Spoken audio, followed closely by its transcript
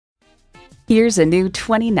Here's a new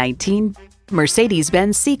 2019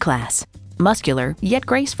 Mercedes-Benz C-Class. Muscular yet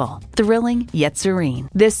graceful, thrilling yet serene.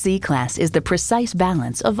 This C-Class is the precise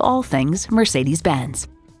balance of all things Mercedes-Benz.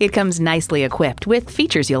 It comes nicely equipped with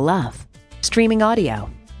features you'll love: streaming audio,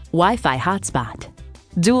 Wi-Fi hotspot,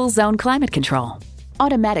 dual zone climate control,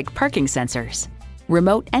 automatic parking sensors,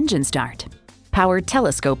 remote engine start, power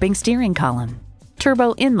telescoping steering column,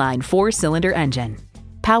 turbo inline 4-cylinder engine,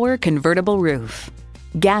 power convertible roof,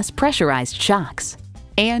 gas pressurized shocks,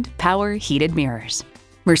 and power heated mirrors.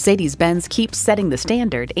 Mercedes-Benz keeps setting the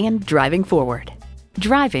standard and driving forward.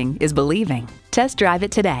 Driving is believing. Test drive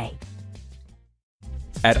it today.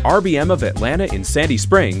 At RBM of Atlanta in Sandy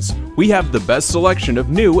Springs, we have the best selection of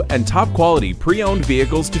new and top-quality pre-owned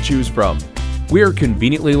vehicles to choose from. We are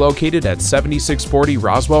conveniently located at 7640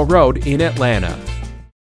 Roswell Road in Atlanta.